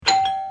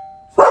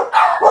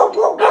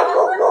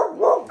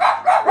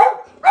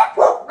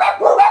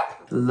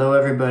Hello,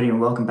 everybody, and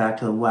welcome back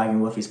to the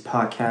Wagging Woofies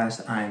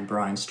podcast. I'm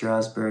Brian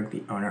Strasberg,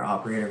 the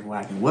owner-operator of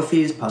Wagging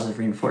Woofies, positive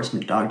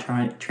reinforcement dog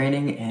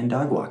training and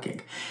dog walking.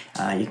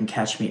 You can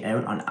catch me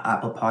out on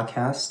Apple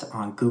Podcast,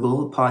 on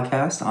Google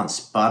Podcast, on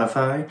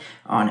Spotify,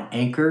 on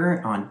Anchor,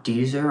 on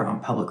Deezer, on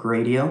Public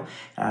Radio,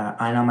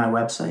 and on my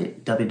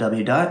website,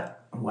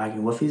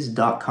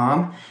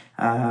 www.waggingwoofies.com.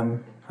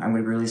 I'm going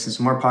to be releasing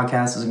some more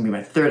podcasts. This is going to be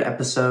my third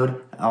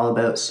episode, all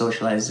about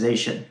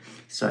socialization.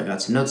 So I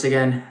got some notes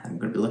again I'm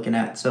going to be looking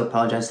at. So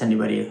apologize to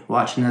anybody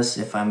watching this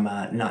if I'm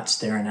not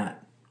staring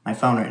at my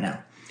phone right now.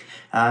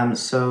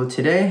 So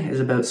today is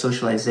about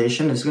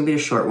socialization. It's going to be a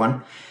short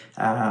one.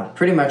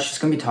 Pretty much it's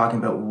going to be talking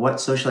about what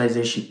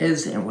socialization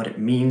is and what it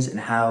means and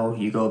how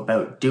you go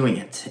about doing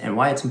it and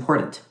why it's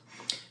important.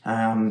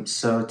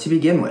 So to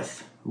begin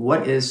with,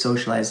 what is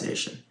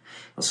socialization?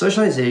 Well,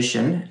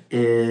 socialization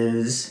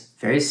is,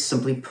 very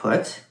simply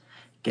put,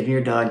 getting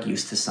your dog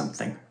used to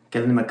something,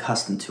 getting them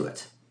accustomed to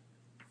it.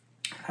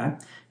 Okay.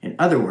 In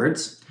other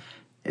words,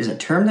 is a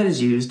term that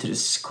is used to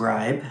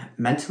describe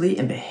mentally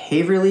and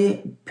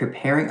behaviorally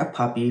preparing a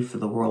puppy for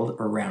the world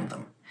around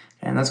them.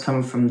 And that's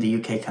coming from the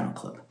UK Kennel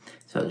Club.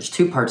 So there's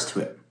two parts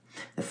to it.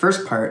 The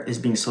first part is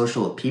being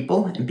social with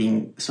people and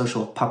being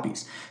social with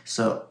puppies.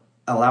 So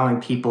allowing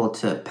people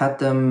to pet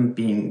them,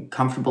 being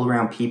comfortable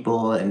around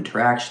people,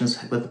 interactions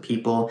with the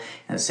people,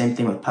 and the same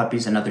thing with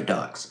puppies and other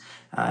dogs.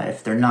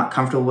 If they're not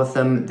comfortable with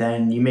them,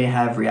 then you may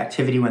have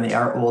reactivity when they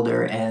are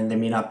older and they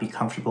may not be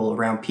comfortable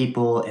around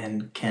people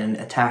and can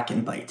attack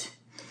and bite,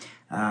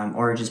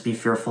 or just be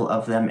fearful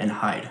of them and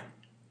hide.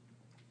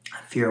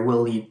 Fear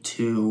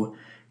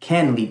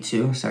can lead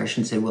to, sorry, I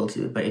shouldn't say will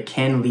to, but it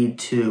can lead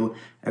to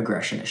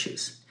aggression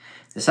issues.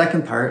 The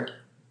second part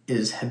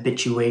is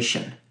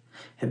habituation.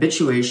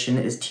 Habituation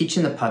is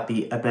teaching the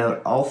puppy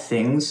about all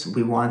things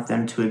we want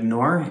them to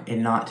ignore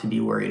and not to be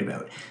worried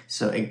about.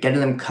 So getting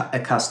them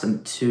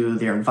accustomed to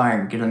their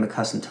environment, getting them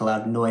accustomed to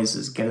loud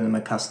noises, getting them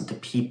accustomed to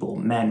people,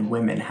 men,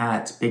 women,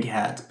 hats, big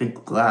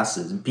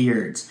glasses,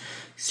 beards,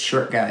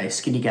 short guys,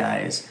 skinny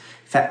guys,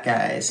 fat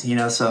guys,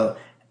 so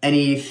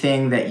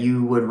anything that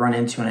you would run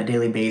into on a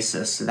daily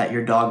basis that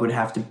your dog would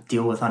have to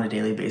deal with on a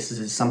daily basis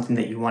is something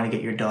that you want to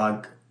get your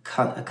dog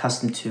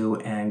accustomed to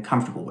and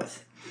comfortable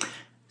with.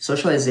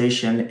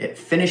 Socialization, it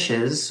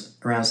finishes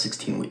around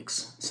 16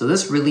 weeks. So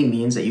this really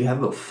means that you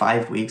have about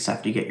 5 weeks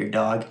after you get your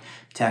dog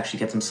to actually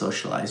get them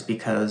socialized,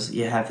 because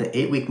you have the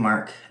 8-week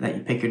mark that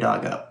you pick your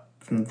dog up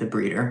from the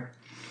breeder,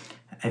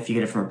 if you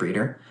get it from a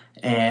breeder,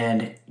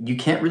 and you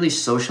can't really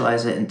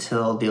socialize it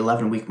until the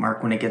 11-week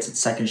mark when it gets its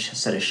second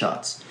set of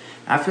shots.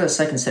 After that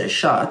second set of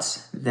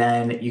shots,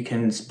 then you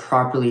can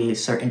properly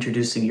start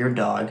introducing your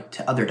dog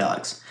to other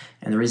dogs.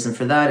 And the reason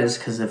for that is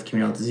because of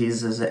communal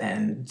diseases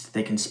and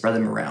they can spread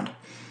them around.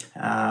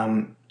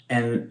 And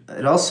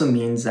it also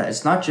means that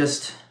it's not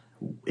just,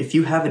 if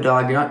you have a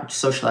dog, you're not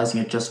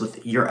socializing it just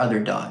with your other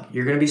dog.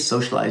 You're going to be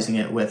socializing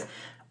it with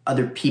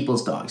other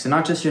people's dogs, and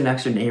not just your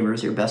next door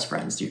neighbors, your best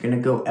friends. You're going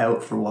to go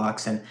out for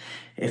walks, and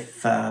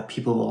if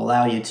people will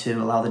allow you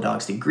to allow the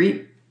dogs to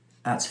greet,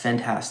 that's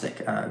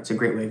fantastic. It's a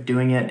great way of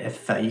doing it.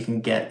 If you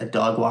can get a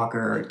dog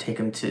walker or take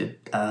them to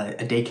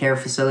a daycare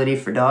facility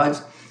for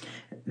dogs,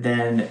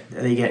 then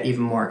they get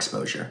even more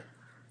exposure.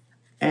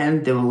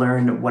 And they will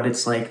learn what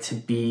it's like to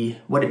be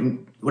what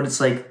it's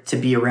like to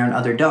be around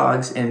other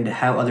dogs and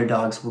how other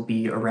dogs will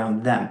be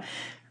around them.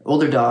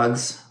 Older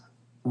dogs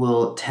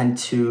will tend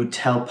to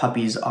tell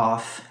puppies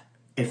off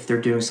if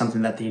they're doing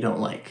something that they don't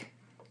like.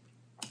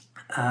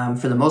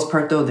 For the most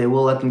part, though, they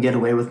will let them get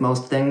away with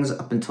most things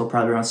up until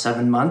probably around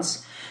 7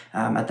 months.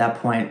 At that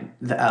point,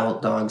 the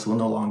adult dogs will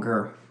no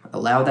longer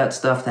allow that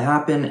stuff to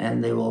happen,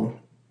 and they will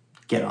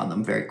get on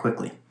them very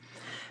quickly.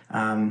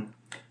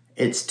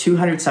 It's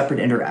 200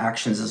 separate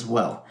interactions as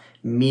well,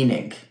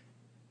 meaning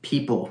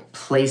people,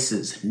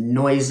 places,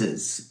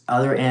 noises,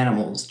 other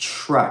animals,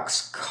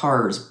 trucks,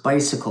 cars,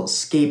 bicycles,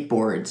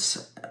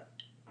 skateboards,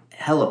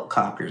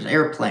 helicopters,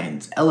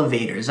 airplanes,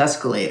 elevators,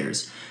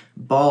 escalators,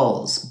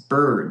 balls,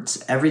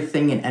 birds,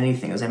 everything and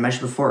anything. As I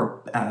mentioned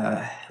before,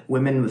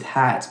 women with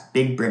hats,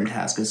 big brimmed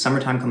hats, because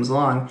summertime comes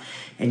along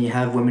and you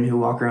have women who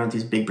walk around with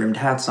these big brimmed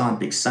hats on,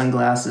 big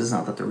sunglasses,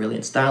 not that they're really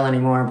in style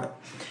anymore,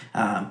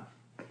 but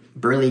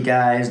burly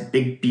guys,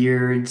 big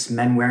beards,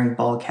 men wearing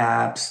ball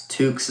caps,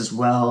 toques as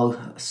well,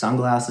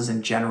 sunglasses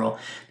in general.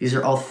 These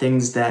are all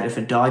things that if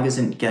a dog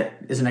isn't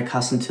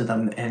accustomed to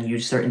them and you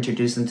start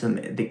introducing them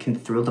to them, they can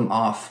throw them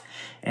off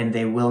and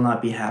they will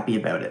not be happy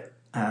about it.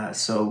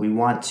 So we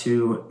want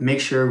to make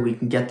sure we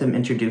can get them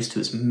introduced to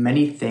as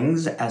many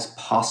things as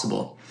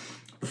possible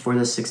before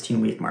the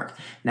 16-week mark.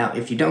 Now,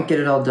 if you don't get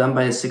it all done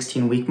by the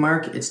 16-week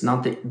mark, it's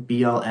not the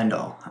be-all,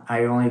 end-all.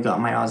 I only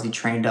got my Aussie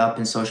trained up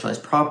and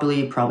socialized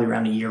properly, probably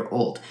around a year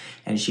old,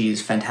 and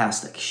she's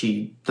fantastic.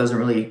 She's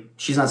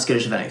not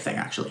skittish of anything,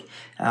 actually.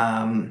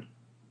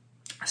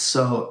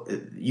 So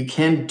you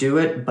can do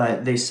it,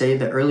 but they say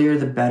the earlier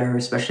the better,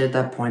 especially at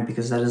that point,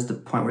 because that is the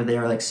point where they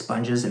are like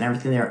sponges, and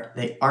everything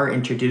they are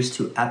introduced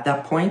to at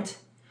that point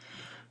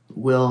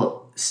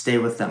will stay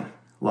with them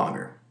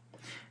longer.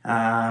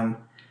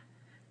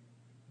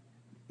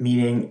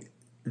 meaning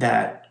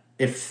that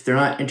if they're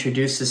not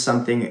introduced to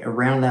something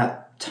around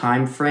that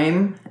time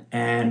frame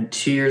and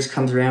 2 years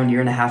comes around, year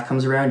and a half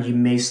comes around, you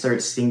may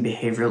start seeing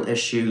behavioral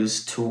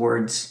issues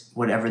towards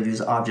whatever these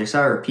objects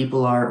are, or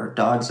people are, or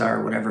dogs are,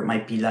 or whatever it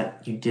might be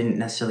that you didn't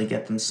necessarily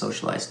get them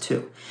socialized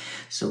to.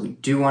 So we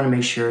do want to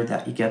make sure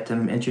that you get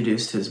them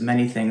introduced to as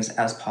many things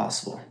as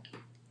possible.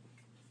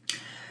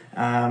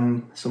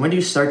 So when do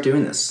you start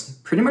doing this?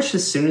 Pretty much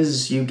as soon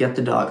as you get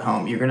the dog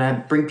home. You're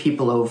gonna bring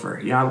people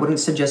over. I wouldn't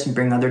suggest you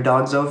bring other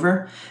dogs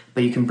over,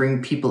 but you can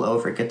bring people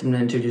over, get them to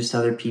introduce to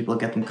other people,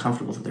 get them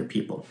comfortable with other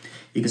people.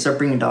 You can start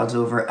bringing dogs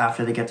over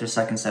after they get their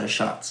second set of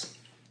shots.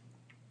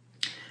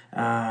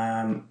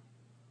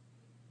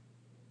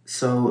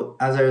 So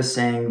as I was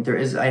saying,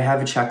 I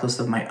have a checklist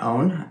of my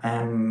own.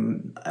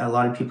 A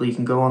lot of people, you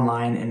can go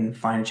online and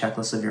find a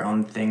checklist of your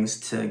own things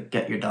to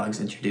get your dogs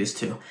introduced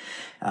to.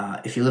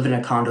 If you live in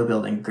a condo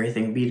building, great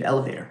thing would be an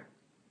elevator,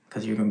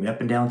 because you're going to be up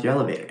and down with your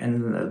elevator,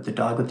 and the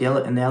dog with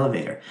in the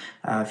elevator.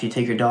 If you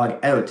take your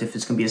dog out, if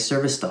it's going to be a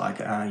service dog,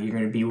 you're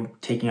going to be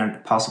taking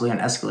on possibly on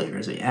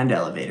escalators and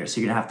elevators,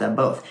 so you're going to have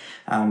both.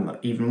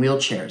 Even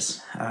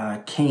wheelchairs,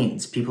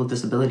 canes, people with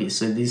disabilities.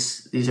 So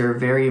these are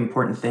very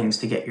important things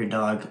to get your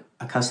dog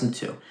accustomed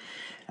to.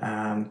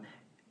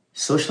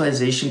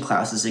 Socialization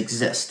classes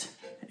exist,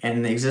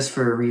 and they exist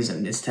for a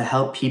reason. It's to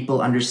help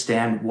people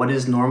understand what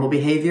is normal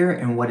behavior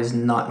and what is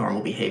not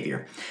normal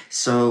behavior.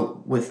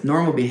 So with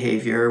normal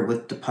behavior,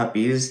 with the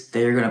puppies,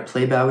 they're going to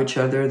play by each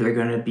other, they're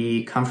going to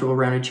be comfortable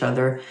around each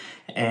other,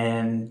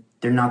 and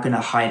they're not going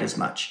to hide as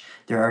much.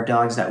 There are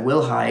dogs that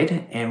will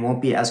hide and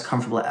won't be as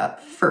comfortable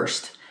at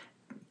first.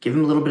 Give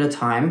them a little bit of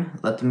time,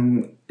 let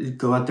them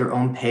go at their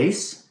own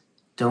pace.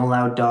 Don't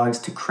allow dogs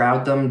to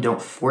crowd them,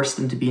 don't force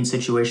them to be in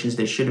situations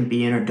they shouldn't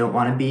be in or don't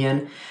want to be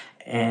in,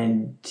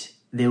 and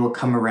they will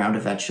come around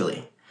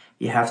eventually.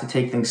 You have to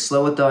take things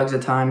slow with dogs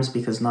at times,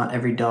 because not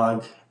every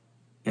dog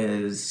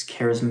is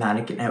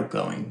charismatic and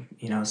outgoing.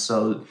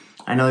 So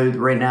I know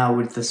right now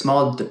with the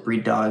small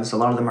breed dogs, a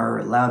lot of them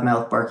are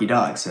loudmouth, barky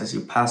dogs. As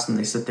you pass them,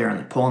 they sit there and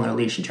they pull on their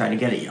leash and try to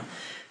get at you.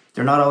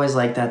 They're not always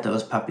like that,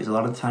 those puppies. A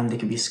lot of the time they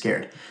can be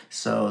scared.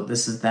 So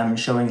this is them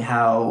showing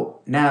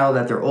how now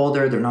that they're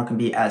older, they're not going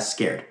to be as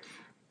scared.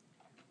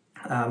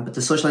 But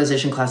the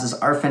socialization classes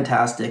are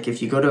fantastic.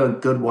 If you go to a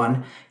good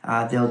one,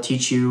 they'll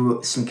teach you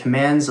some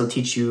commands. They'll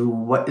teach you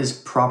what is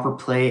proper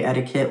play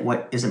etiquette,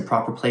 what isn't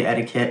proper play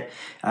etiquette.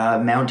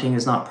 Mounting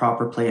is not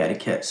proper play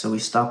etiquette. So we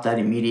stop that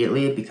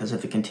immediately, because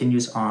if it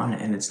continues on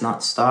and it's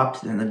not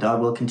stopped, then the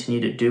dog will continue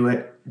to do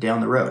it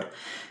down the road.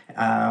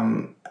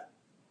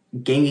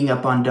 Ganging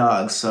up on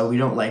dogs, so we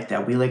don't like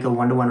that. We like a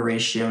 1-to-1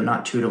 ratio,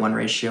 not 2-to-1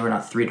 ratio, or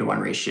not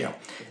 3-to-1 ratio.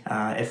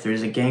 If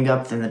there's a gang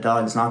up, then the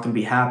dog's not going to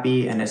be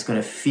happy, and it's going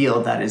to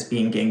feel that is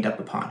being ganged up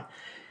upon.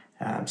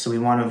 So we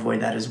want to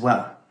avoid that as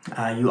well.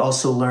 You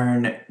also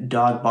learn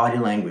dog body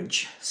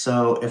language.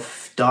 So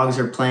if dogs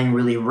are playing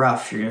really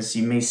rough,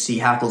 you may see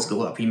hackles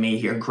go up, you may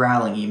hear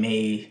growling, you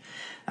may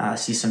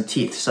see some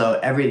teeth. So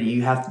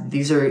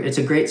it's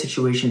a great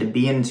situation to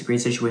be in, it's a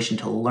great situation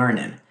to learn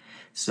in.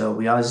 So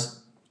we always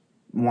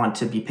want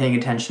to be paying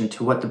attention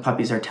to what the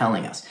puppies are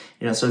telling us.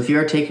 So if you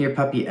are taking your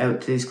puppy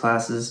out to these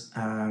classes,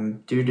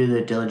 do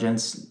the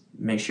diligence.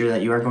 Make sure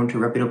that you are going to a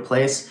reputable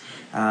place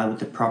with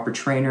the proper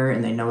trainer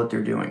and they know what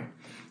they're doing.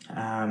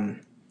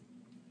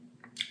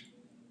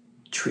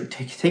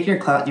 Taking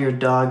your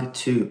dog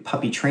to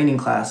puppy training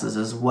classes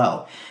as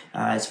well.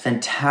 It's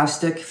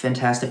fantastic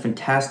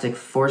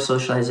for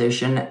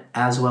socialization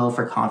as well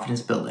for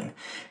confidence building.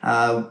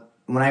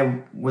 When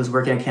I was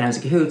working at Canada's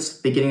Cahoots,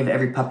 beginning of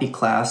every puppy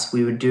class,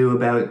 we would do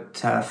about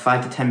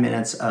 5 to 10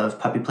 minutes of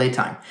puppy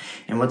playtime.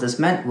 And what this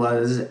meant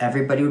was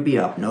everybody would be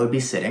up, no one would be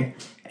sitting,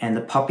 and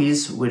the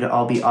puppies would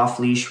all be off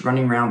leash,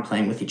 running around,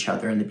 playing with each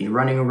other. And they'd be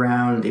running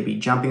around, they'd be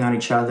jumping on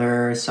each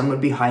other. Some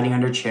would be hiding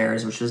under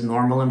chairs, which is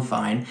normal and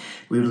fine.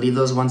 We would leave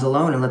those ones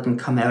alone and let them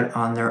come out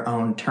on their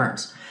own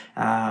terms.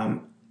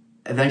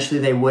 Eventually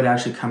they would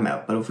actually come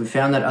out, but if we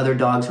found that other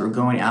dogs were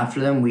going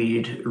after them,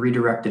 we'd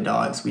redirect the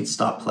dogs, we'd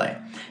stop play.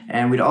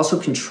 And we'd also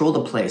control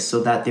the play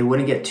so that they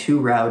wouldn't get too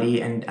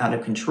rowdy and out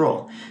of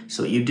control.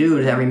 So what you do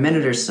is every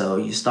minute or so,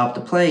 you stop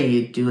the play,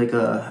 you do like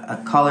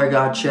a collar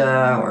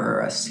gotcha,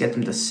 or get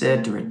them to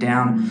sit or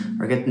down,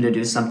 or get them to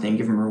do something,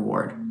 give them a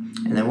reward.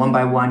 And then one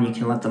by one, you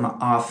can let them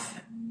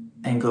off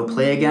and go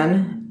play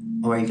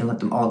again, or you can let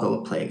them all go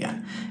play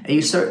again. And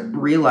you start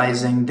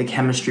realizing the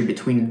chemistry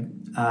between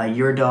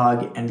your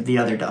dog and the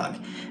other dog,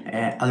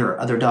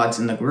 other dogs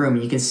in the room.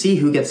 You can see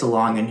who gets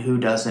along and who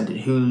doesn't,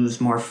 and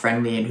who's more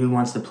friendly and who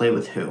wants to play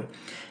with who.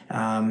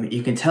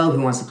 You can tell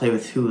who wants to play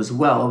with who as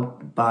well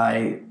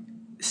by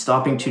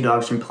stopping two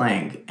dogs from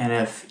playing. And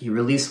if you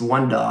release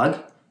one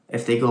dog,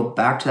 if they go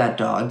back to that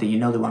dog, then you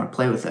know they want to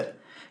play with it.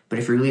 But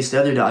if you release the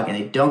other dog and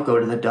they don't go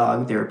to the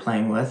dog they were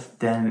playing with,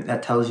 then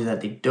that tells you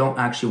that they don't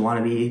actually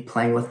want to be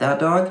playing with that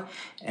dog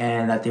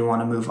and that they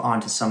want to move on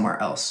to somewhere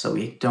else. So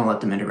we don't let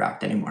them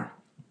interact anymore.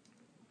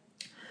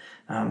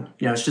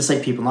 It's just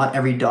like people. Not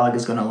every dog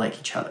is going to like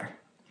each other.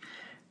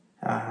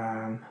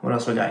 What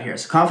else we got here?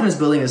 So confidence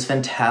building is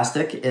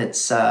fantastic.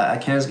 It's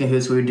Canada's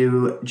Cahoots we would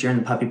do during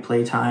the puppy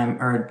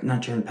playtime, or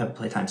not during the puppy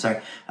playtime,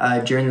 sorry.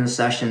 During the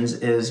sessions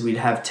is we'd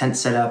have tents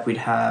set up, we'd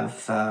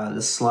have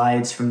the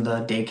slides from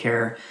the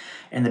daycare,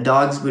 and the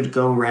dogs would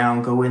go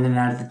around, go in and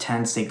out of the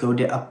tents. They'd go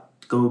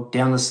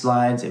down the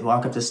slides, they'd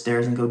walk up the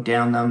stairs and go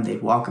down them,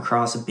 they'd walk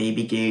across a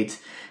baby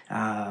gate.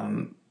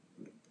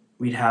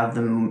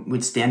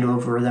 We'd stand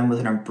over them with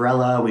an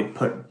umbrella, we'd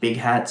put big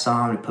hats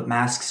on, we'd put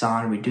masks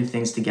on, we'd do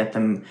things to get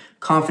them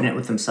confident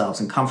with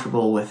themselves and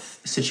comfortable with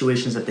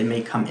situations that they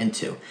may come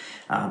into.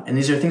 And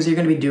these are things that you're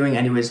going to be doing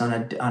anyways on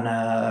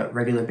a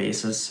regular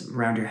basis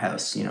around your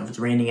house. If it's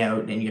raining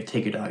out and you have to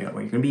take your dog out,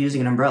 well, you're going to be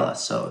using an umbrella.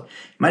 So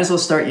you might as well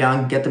start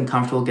young, get them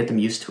comfortable, get them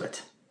used to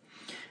it.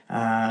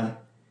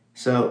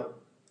 So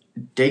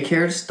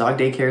dog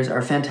daycares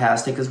are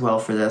fantastic as well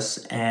for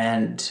this.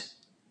 And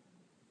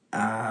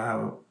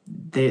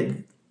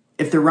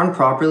if they're run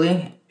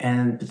properly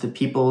and the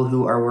people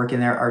who are working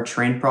there are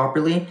trained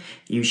properly,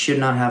 you should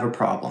not have a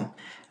problem.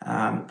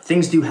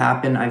 Things do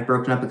happen. I've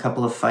broken up a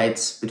couple of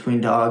fights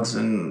between dogs,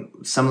 and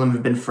some of them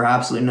have been for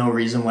absolutely no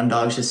reason. One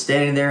dog's just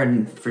standing there,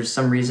 and for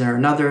some reason or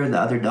another, the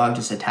other dog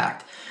just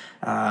attacked.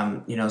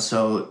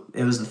 So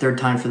it was the third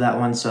time for that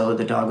one, so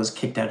the dog was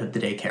kicked out of the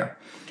daycare.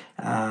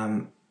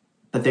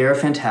 But they are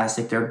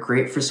fantastic. They're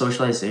great for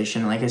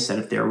socialization. Like I said,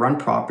 if they're run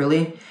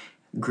properly,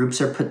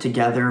 groups are put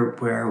together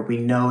where we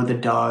know the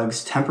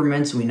dog's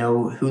temperaments, we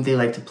know who they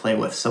like to play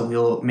with. So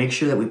we'll make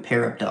sure that we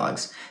pair up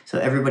dogs so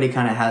everybody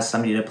kind of has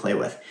somebody to play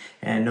with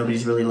and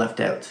nobody's really left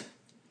out.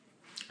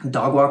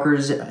 Dog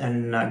walkers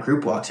and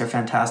group walks are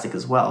fantastic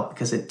as well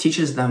because it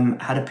teaches them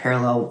how to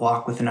parallel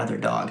walk with another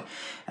dog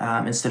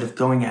instead of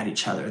going at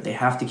each other. They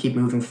have to keep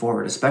moving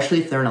forward,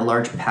 especially if they're in a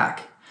large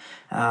pack.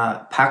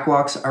 Pack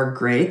walks are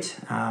great.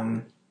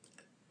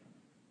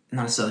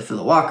 Not necessarily for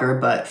the walker,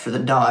 but for the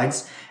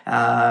dogs,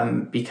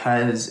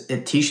 because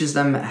it teaches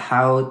them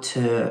how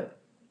to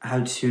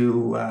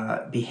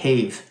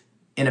behave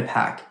in a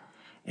pack,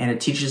 and it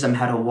teaches them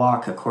how to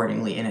walk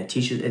accordingly, and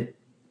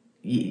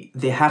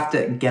they have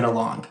to get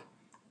along,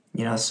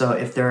 so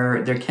if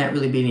there can't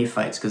really be any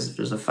fights, because if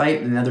there's a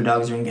fight, then the other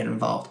dogs are going to get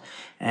involved,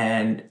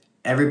 and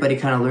everybody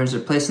kind of learns their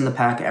place in the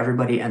pack.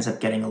 Everybody ends up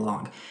getting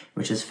along,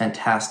 which is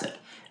fantastic.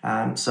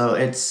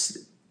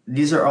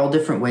 These are all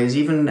different ways.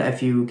 Even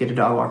if you get a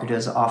dog walker who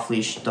does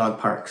off-leash dog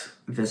park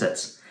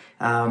visits,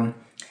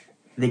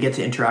 they get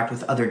to interact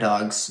with other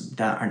dogs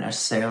that aren't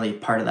necessarily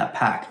part of that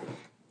pack.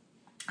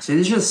 So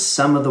these are just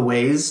some of the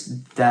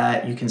ways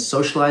that you can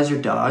socialize your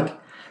dog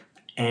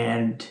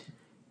and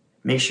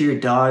make sure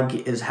your dog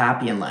is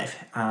happy in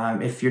life.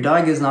 If your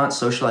dog is not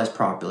socialized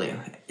properly,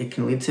 it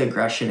can lead to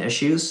aggression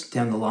issues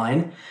down the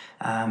line.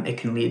 It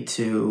can lead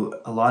to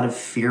a lot of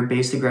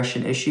fear-based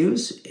aggression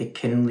issues. It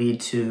can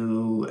lead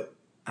to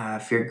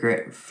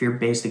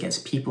fear-based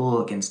against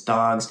people, against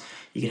dogs.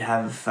 You could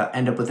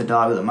end up with a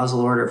dog with a muzzle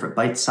order if it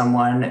bites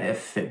someone.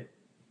 If it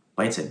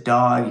bites a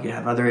dog, you could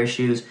have other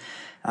issues.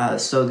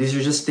 So these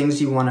are just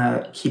things you want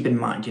to keep in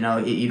mind.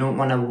 You don't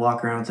want to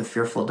walk around with a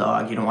fearful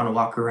dog. You don't want to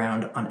walk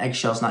around on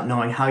eggshells not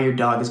knowing how your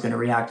dog is going to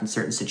react in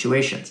certain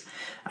situations.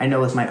 I know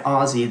with my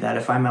Aussie that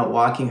if I'm out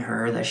walking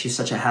her, that she's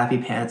such a happy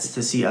pants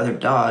to see other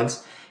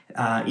dogs.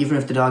 Even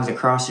if the dog's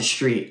across the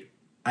street,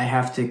 I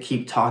have to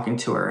keep talking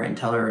to her and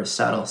tell her to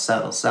settle,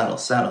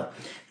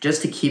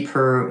 just to keep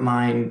her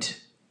mind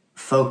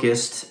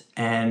focused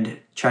and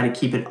try to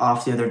keep it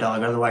off the other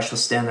dog. Otherwise, she'll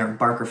stand there and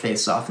bark her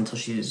face off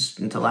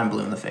until I'm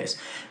blue in the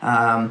face.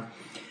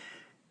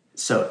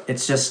 So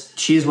it's just,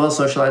 she's well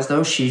socialized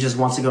though. She just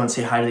wants to go and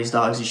say hi to these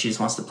dogs and she just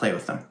wants to play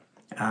with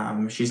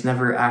them. She's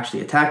never actually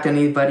attacked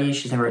anybody.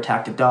 She's never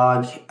attacked a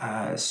dog.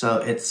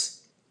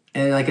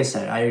 And like I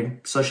said, I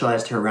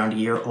socialized her around a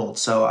year old.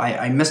 So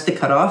I missed the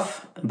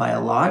cutoff by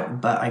a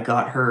lot, but I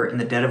got her in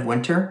the dead of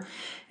winter.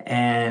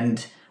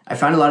 And I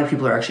find a lot of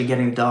people are actually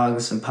getting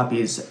dogs and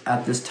puppies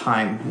at this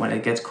time when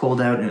it gets cold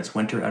out and it's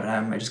winter out.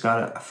 I just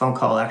got a phone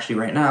call actually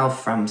right now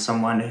from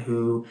someone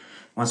who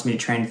wants me to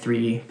train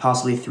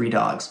possibly three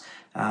dogs.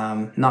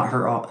 Not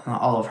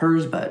all of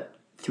hers, but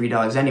 3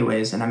 dogs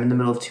anyways, and I'm in the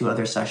middle of 2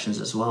 other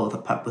sessions as well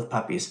with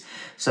puppies.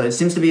 So it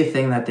seems to be a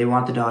thing that they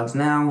want the dogs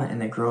now,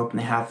 and they grow up and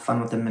they have fun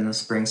with them in the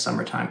spring,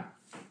 summertime.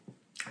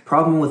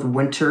 Problem with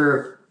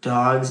winter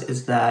dogs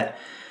is that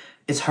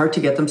it's hard to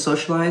get them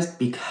socialized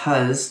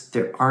because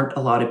there aren't a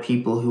lot of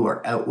people who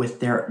are out with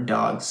their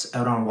dogs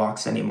out on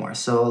walks anymore.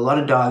 So a lot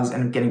of dogs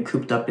end up getting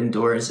cooped up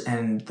indoors,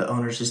 and the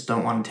owners just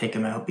don't want to take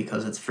them out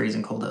because it's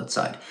freezing cold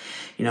outside.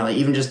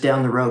 Even just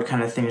down the road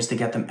kind of thing just to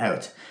get them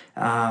out.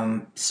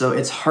 So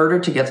it's harder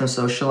to get them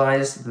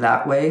socialized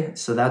that way.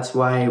 So that's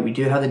why we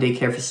do have the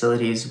daycare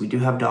facilities. We do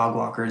have dog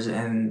walkers,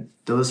 and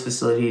those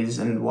facilities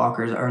and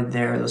walkers are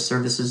there. Those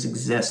services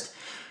exist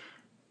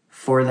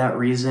for that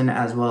reason,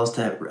 as well as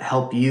to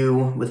help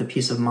you with a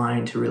peace of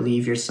mind to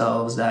relieve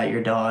yourselves that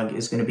your dog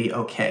is going to be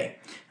okay.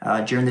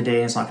 During the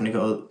day, it's not going to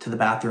go to the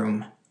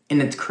bathroom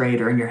in its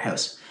crate or in your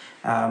house.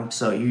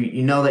 So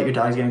you know that your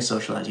dog's getting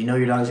socialized. You know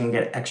your dog's going to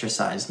get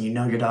exercise, and you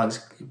know your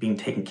dog's being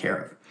taken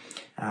care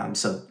of.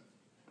 So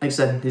like I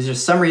said, these are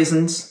some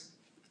reasons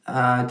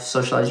to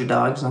socialize your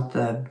dogs, not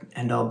the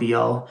end-all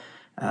be-all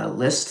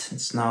list.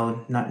 It's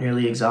not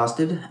nearly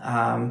exhausted.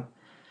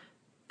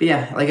 But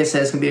yeah, like I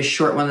said, it's going to be a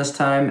short one this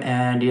time.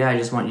 And yeah, I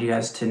just want you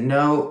guys to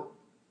know,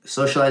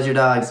 socialize your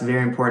dogs,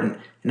 very important.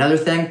 Another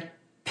thing,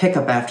 pick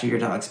up after your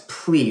dogs,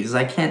 please.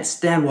 I can't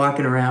stand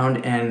walking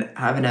around and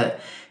having to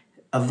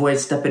avoid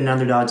stepping in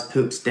other dogs'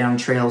 poops down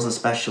trails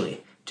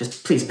especially.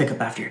 Just please pick up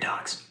after your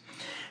dogs.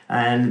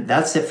 And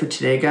that's it for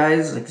today,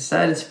 guys. Like I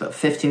said, it's about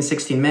 15,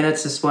 16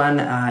 minutes, this one.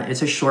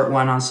 It's a short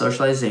one on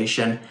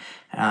socialization.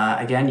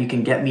 Again, you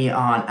can get me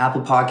on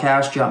Apple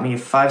Podcasts. Drop me a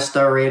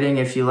 5-star rating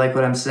if you like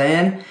what I'm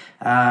saying.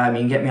 You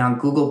can get me on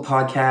Google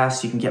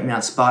Podcasts. You can get me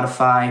on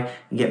Spotify.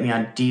 You can get me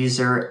on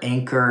Deezer,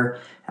 Anchor,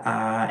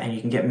 and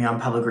you can get me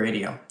on Public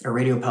Radio, or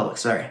Radio Public,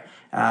 sorry.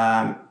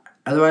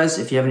 Otherwise,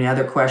 if you have any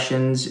other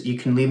questions, you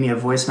can leave me a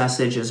voice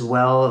message as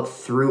well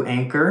through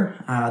Anchor.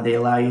 They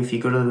allow you, if you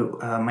go to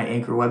my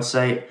Anchor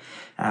website,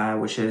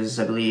 which is,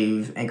 I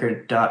believe,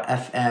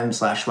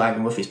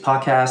 anchor.fm/Wagon Wolfies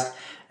podcast.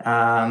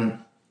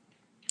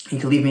 You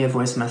can leave me a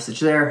voice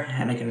message there,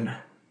 and I can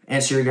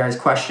answer your guys'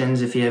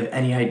 questions. If you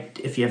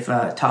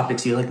have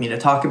topics you'd like me to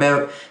talk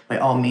about, by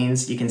all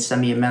means, you can send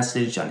me a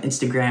message on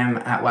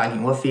Instagram at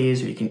Wagging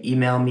Wolfies, or you can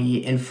email me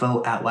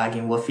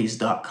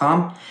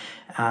info@waggingwolfies.com.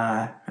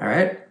 All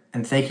right.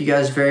 And thank you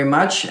guys very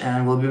much,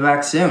 and we'll be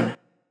back soon.